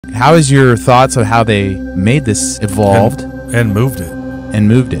How is your thoughts on how they made this evolved and moved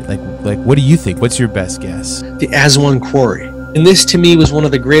it? Like what do you think? What's your best guess? The Aswan quarry. And this to me was one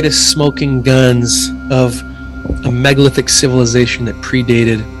of the greatest smoking guns of a megalithic civilization that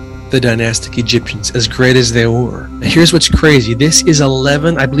predated the Dynastic Egyptians, as great as they were. Now, here's what's crazy. This is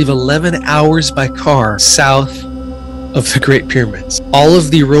 11 hours by car south of the Great Pyramids. All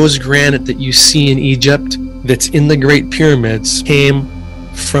of the rose granite that you see in Egypt that's in the Great Pyramids came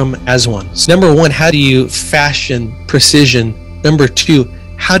from Aswan. So number one, how do you fashion precision? Number two,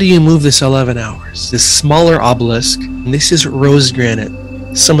 how do you move this 11 hours? This smaller obelisk, and this is rose granite,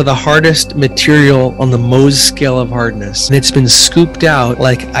 some of the hardest material on the Mohs scale of hardness, and it's been scooped out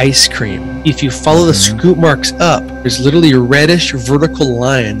like ice cream. If you follow the scoop marks up, there's literally reddish vertical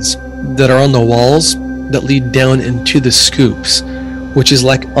lines that are on the walls that lead down into the scoops, which is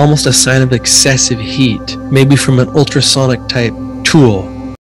like almost a sign of excessive heat, maybe from an ultrasonic type tool.